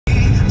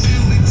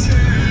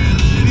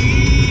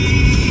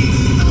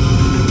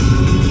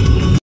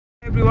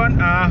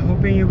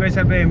hoping you guys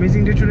have an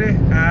amazing day today.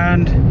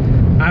 And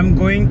I'm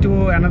going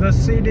to another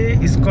city.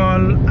 It's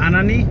called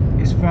Anagni.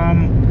 It's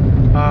from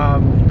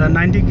the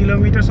 90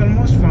 kilometers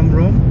almost from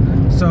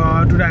Rome. So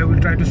today I will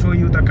try to show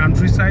you the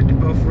countryside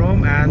of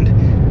Rome and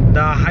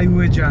the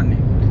highway journey.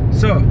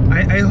 So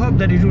I hope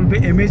that it will be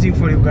amazing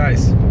for you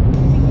guys.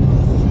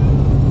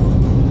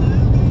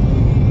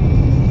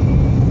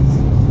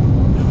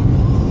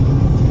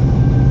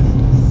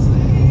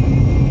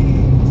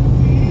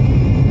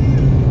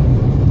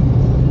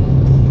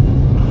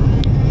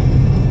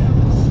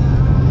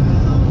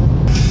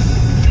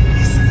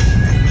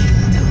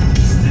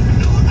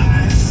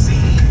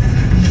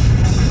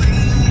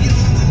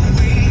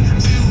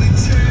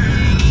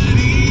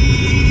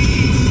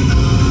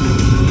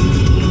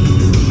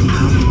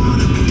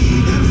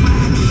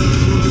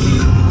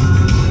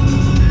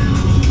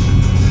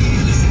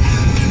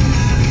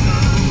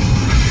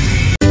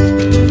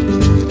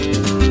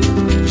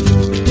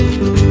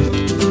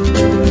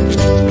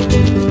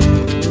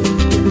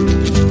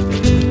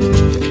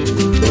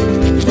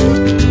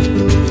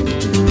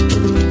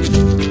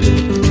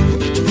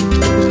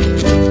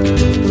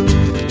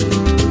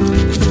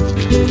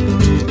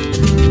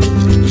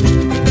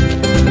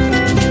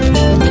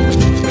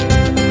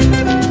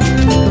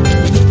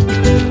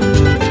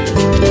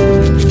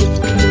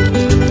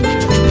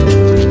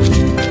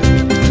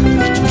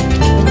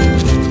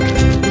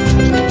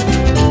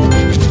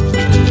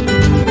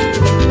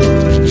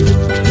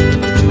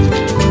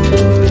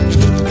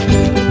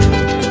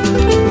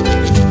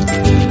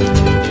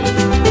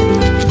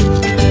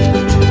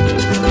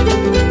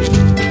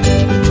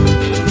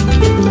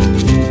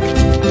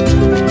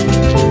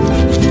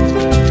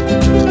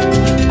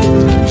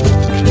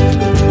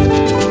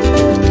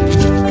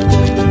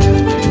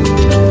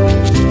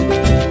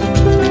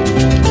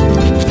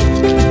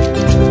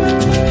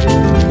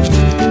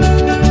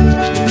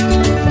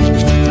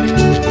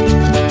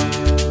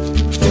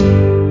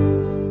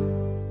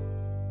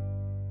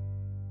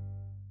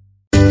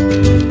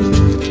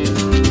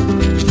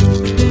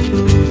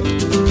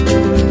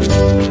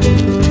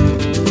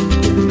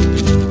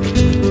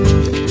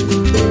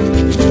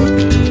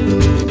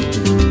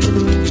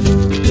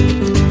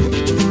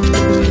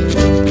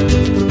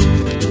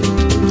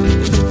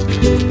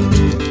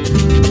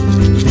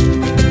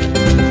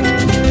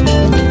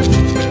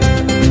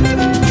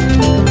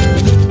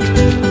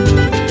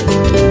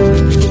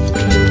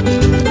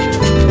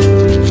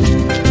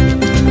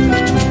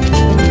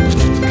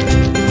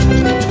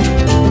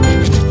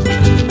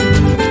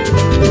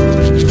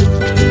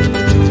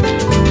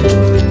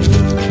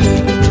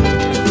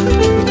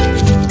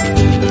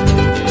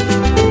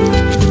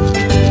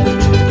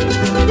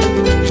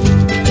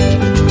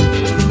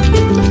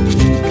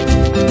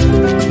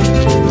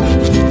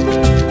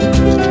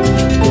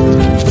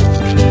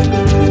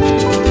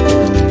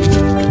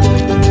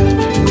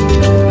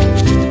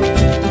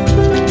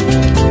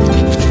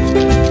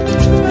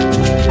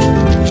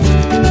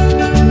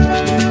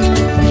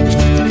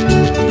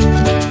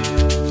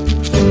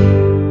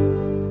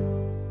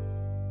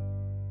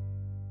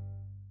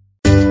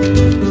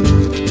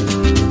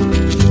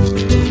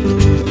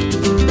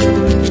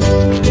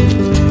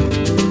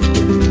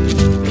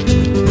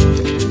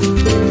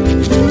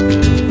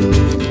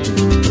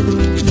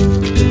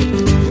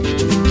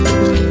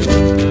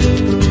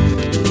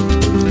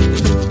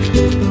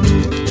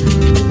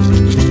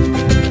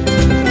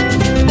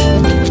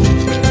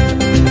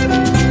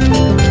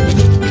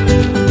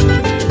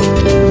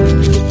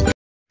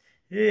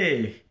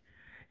 Hey,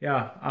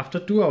 yeah, after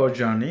 2 hour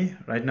journey,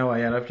 right now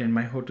I arrived in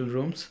my hotel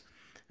rooms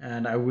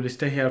and I will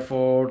stay here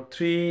for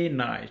 3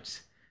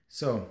 nights.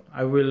 So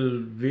I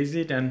will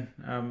visit and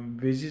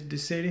visit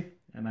this city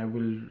and I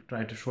will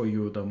try to show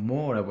you the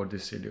more about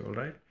this city, all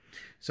right?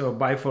 So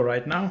bye for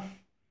right now.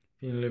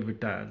 Feeling a little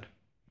bit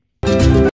tired.